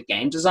won't be good at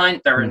game design,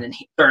 they're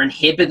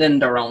inhibiting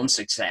their own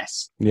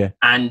success. Yeah.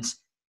 And,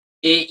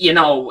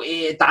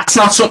 that's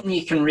not something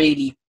you can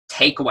really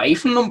take away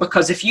from them,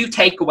 because if you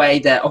take away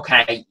that,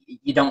 okay,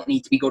 you don't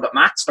need to be good at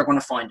maths, they're going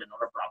to find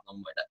another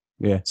problem with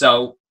it. Yeah.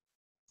 So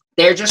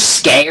they're just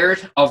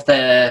scared of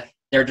the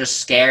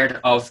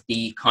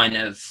kind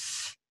of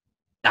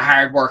the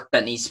hard work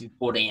that needs to be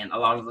put in a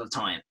lot of the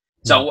time.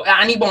 So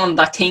anyone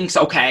that thinks,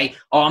 okay,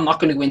 I'm not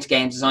going to go into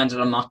game design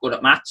and I'm not good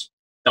at maths,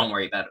 don't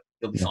worry about it.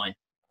 You'll be fine.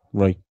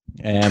 Right.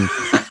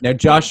 Now,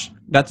 Josh,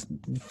 that's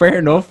fair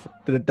enough.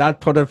 That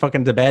put it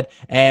fucking to bed.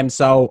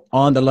 So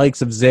on the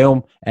likes of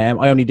Zoom, I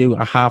only do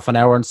a half an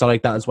hour and stuff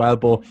like that as well.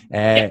 But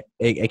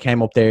it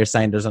came up there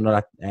saying there's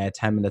another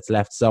 10 minutes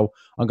left. So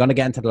I'm going to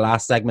get into the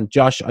last segment.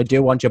 Josh, I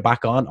do want you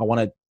back on. I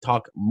want to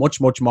talk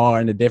much, much more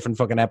in a different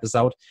fucking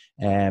episode.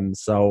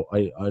 So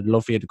I'd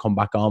love for you to come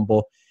back on.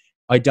 But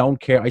I don't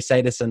care. I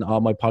say this in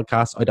all my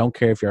podcasts. I don't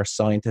care if you're a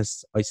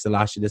scientist. I still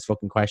ask you this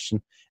fucking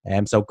question.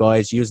 So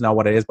guys, you know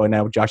what it is by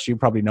now. Josh, you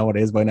probably know what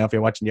it is by now if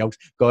you're watching the Oaks.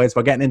 Guys,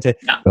 we're getting into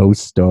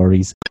ghost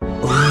stories.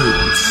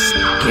 Ooh,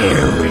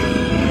 scary.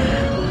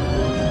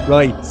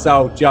 Right.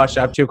 So, Josh,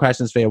 I have two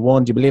questions for you.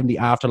 One, do you believe in the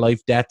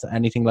afterlife, death,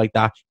 anything like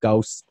that,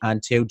 ghosts?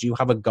 And two, do you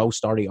have a ghost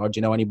story, or do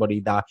you know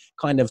anybody that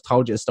kind of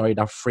told you a story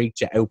that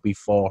freaked you out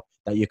before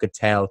that you could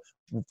tell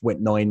with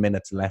 9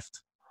 minutes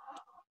left?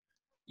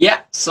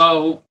 Yeah.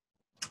 So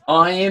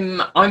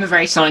I'm a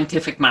very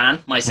scientific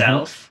man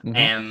myself.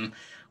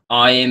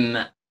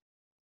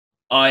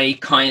 I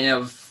kind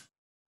of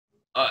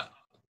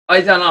I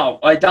don't know.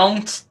 I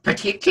don't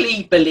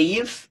particularly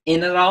believe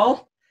in it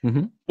all,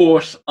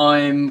 but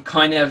I'm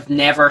kind of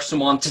never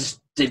someone to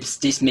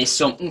dismiss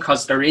something,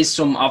 because there is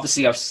some,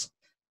 obviously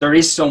there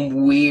is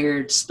some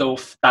weird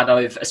stuff that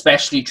I've,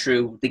 especially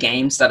through the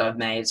games that I've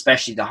made,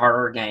 especially the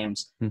horror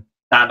games,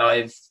 that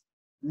I've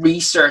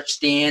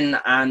researched in.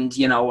 And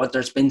you know,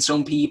 there's been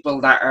some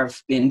people that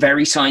have been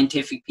very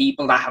scientific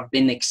people that have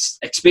been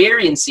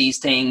experienced these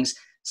things.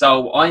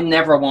 So I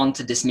never want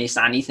to dismiss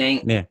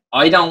anything. Yeah.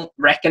 I don't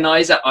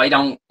recognize it. I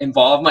don't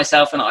involve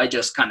myself in it. I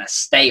just kind of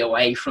stay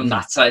away from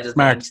that side of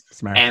things.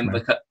 Smart.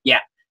 Because,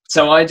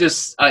 so I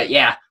just,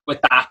 with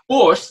that.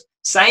 But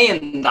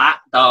saying that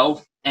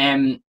though,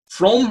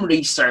 from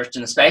research,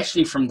 and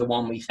especially from the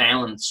one we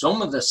found,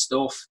 some of the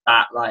stuff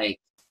that like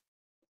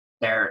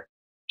there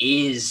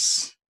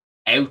is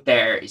out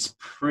there is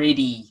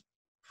pretty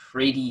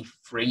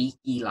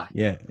freaky.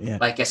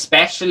 Like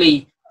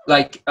especially.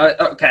 Like,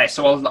 okay,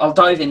 so I'll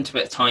dive into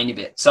it a tiny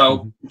bit.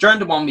 So during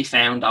the one we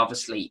found,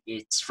 obviously,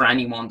 it's, for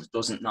anyone that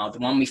doesn't know, the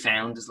one we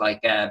found is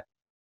like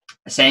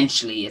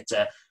essentially it's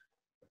a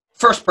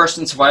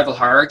first-person survival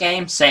horror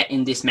game set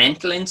in this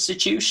mental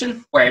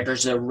institution where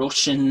there's a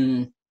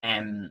Russian,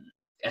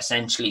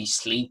 essentially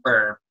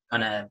sleeper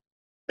kind of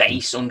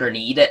base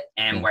underneath it,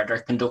 and where they're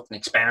conducting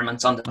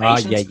experiments on the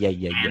patients.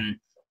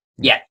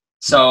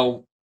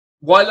 So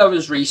while I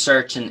was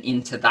researching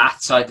into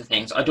that side of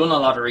things, I've done a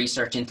lot of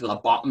research into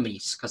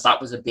lobotomies, because that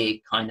was a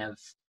big kind of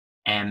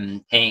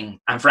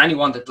thing. And for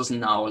anyone that doesn't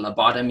know,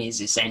 lobotomy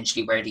is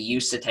essentially where they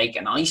used to take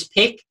an ice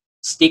pick,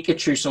 stick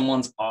it through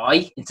someone's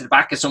eye, into the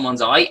back of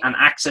someone's eye, and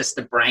access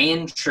the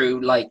brain through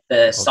like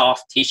the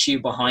soft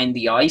tissue behind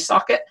the eye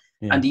socket.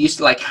 And they used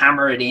to like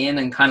hammer it in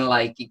and kind of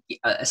like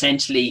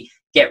essentially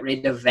get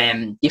rid of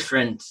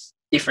different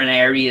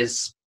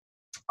areas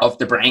of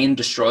the brain,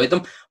 destroy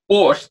them.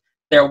 But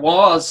there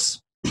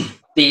was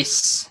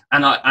this,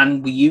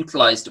 and we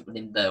utilized it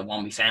within the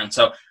one we found.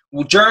 So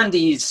during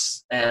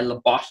these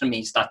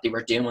lobotomies that they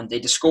were doing, they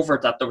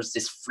discovered that there was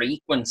this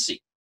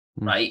frequency,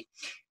 right?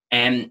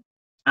 And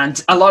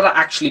a lot of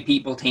actually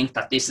people think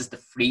that this is the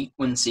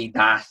frequency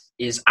that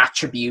is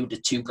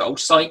attributed to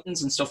ghost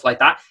sightings and stuff like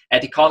that.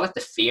 They call it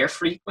the fear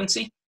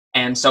frequency.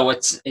 And so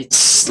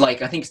it's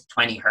like, I think it's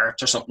 20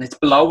 hertz or something. It's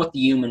below what the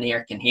human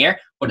ear can hear.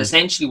 But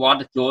essentially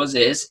what it does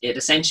is it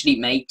essentially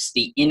makes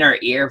the inner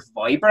ear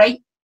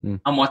vibrate.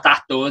 And what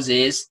that does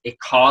is it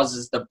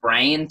causes the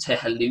brain to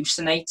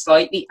hallucinate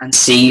slightly and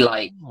see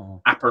like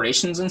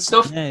apparitions and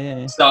stuff.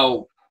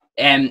 So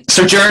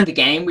during the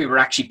game, we were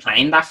actually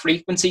playing that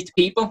frequency to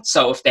people.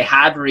 So if they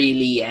had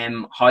really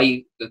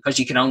high, because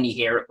you can only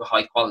hear it with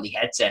high quality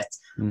headsets,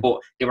 but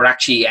they were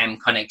actually kind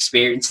of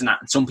experiencing that.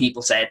 And some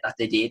people said that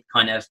they did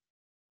kind of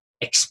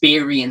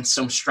experience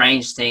some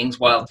strange things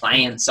while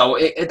playing. So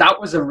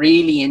that was a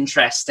really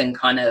interesting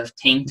kind of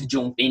thing to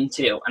jump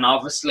into. And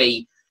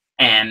obviously,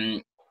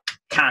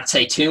 can't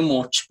say too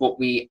much, but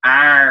we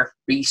are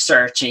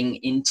researching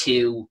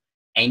into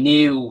a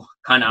new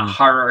kind of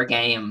horror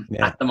game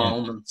at the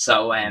moment.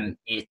 So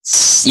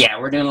it's,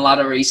 we're doing a lot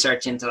of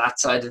research into that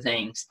side of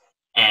things,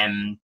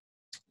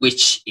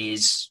 which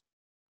is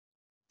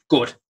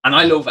good. And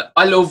I love it.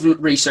 I love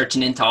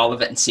researching into all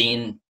of it and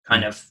seeing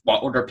kind of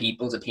what other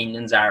people's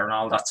opinions are and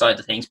all that side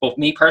of things. But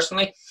me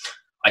personally,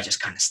 I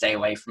just kind of stay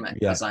away from it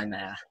because I'm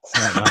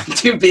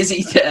too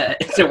busy to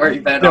worry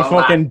about all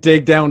fucking that.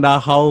 dig down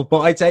that hole. But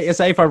I'd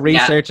say for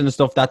research and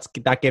stuff,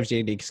 that gives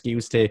you the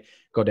excuse to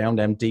go down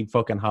them deep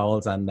fucking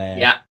holes and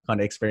kind of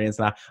experience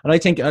that. And I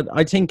think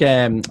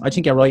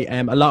you're right.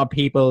 A lot of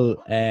people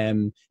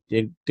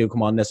do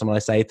come on this, and when I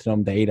say to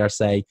them, they either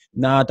say,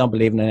 "Nah, don't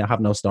believe in it. I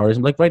have no stories."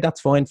 I'm like, right, that's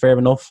fine, fair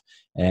enough.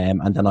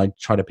 And then I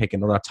try to pick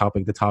another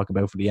topic to talk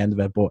about for the end of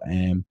it. But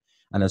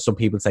and then some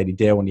people say they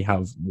do when you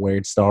have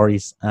weird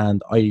stories,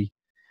 and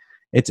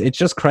it's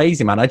just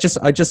crazy, man. I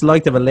just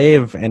like to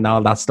believe in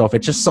all that stuff.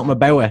 It's just something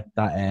about it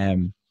that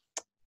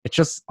it's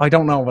just, I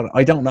don't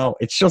know.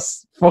 It's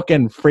just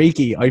fucking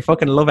freaky. I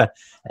fucking love it.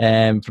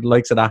 For the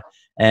likes of that.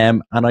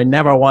 And I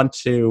never want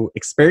to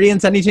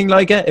experience anything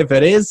like it. If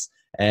it is,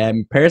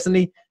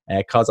 personally,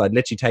 cause I'd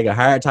literally take a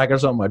heart attack or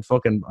something.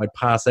 I'd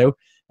pass out.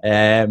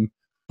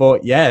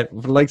 But yeah,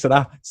 for the likes of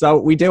that. So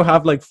we do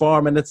have like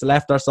 4 minutes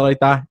left or so like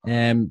that.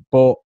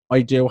 But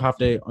I do have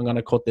to, I'm going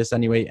to cut this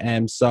anyway.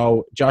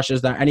 So Josh,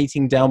 is there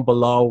anything down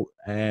below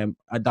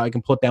that I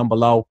can put down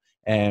below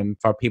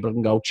for people who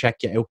can go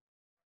check you out?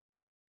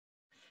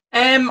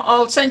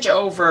 I'll send you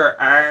over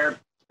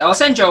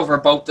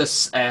both the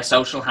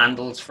social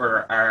handles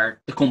for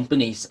the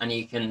companies, and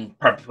you can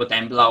probably put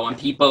them below. And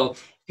people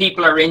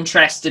are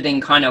interested in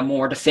kind of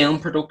more the film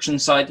production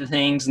side of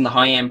things and the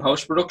high-end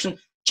post-production,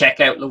 check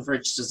out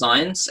Loveridge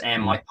Designs.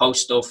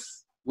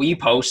 We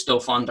post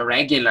stuff on the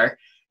regular,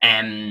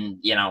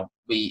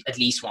 we at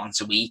least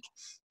once a week.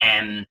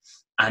 And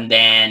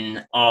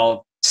then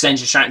I'll send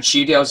you Stratton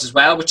Studios as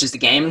well, which is the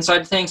gaming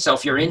side of things. So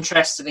if you're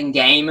interested in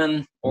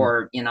gaming,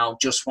 or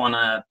just want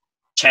to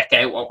check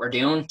out what we're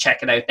doing,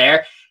 check it out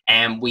there.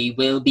 And we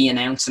will be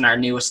announcing our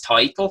newest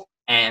title,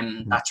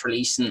 that's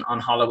releasing on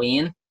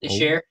Halloween this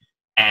year.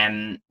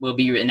 We'll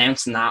be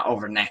announcing that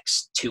over the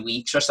next 2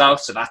 weeks or so.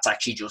 So that's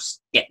actually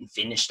just getting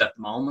finished at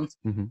the moment.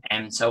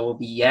 So we'll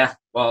be,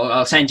 well,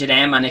 I'll send you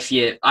them. And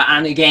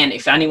again,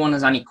 if anyone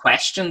has any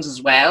questions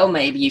as well,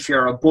 maybe if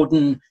you're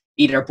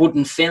either a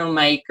budding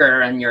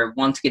filmmaker and you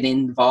want to get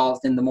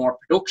involved in the more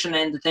production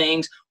end of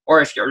things,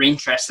 or if you're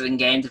interested in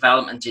game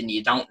development and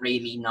you don't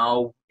really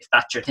know if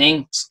that's your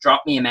thing, just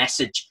drop me a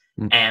message.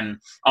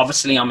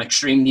 Obviously I'm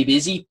extremely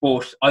busy,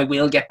 but I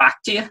will get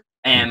back to you.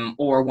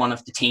 Or one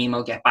of the team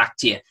will get back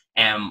to you.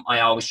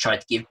 I always try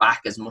to give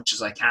back as much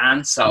as I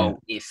can. So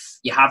if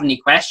you have any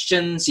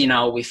questions,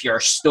 if you're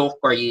stuck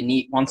or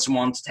you want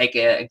someone to take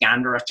a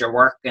gander at your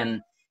work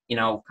and,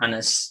 kind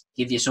of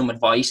give you some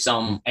advice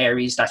on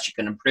areas that you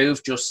can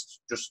improve, just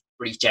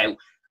reach out.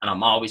 And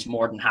I'm always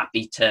more than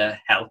happy to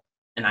help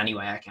in any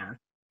way I can.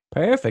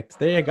 Perfect.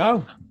 There you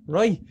go.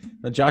 Right.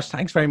 Well, Josh,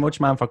 thanks very much,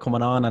 man, for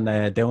coming on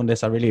and doing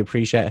this. I really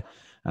appreciate it.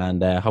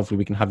 And hopefully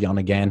we can have you on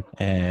again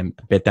a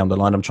bit down the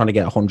line. I'm trying to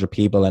get 100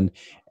 people and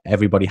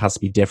everybody has to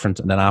be different.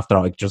 And then after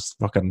I just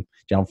fucking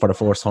jump for the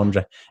first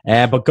 100.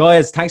 But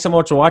guys, thanks so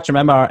much for watching.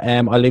 Remember,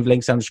 I'll leave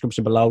links in the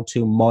description below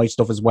to my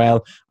stuff as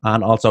well.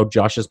 And also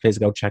Josh's. Please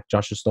go check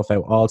Josh's stuff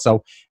out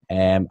also.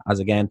 As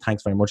again,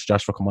 thanks very much,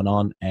 Josh, for coming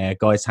on.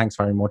 Guys, thanks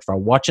very much for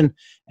watching.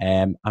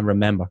 And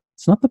remember,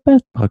 it's not the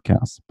best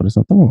podcast, but it's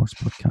not the worst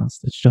podcast.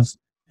 It's just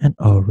an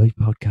alright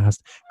podcast.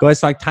 Guys,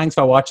 thanks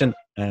for watching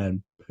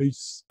and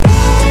peace.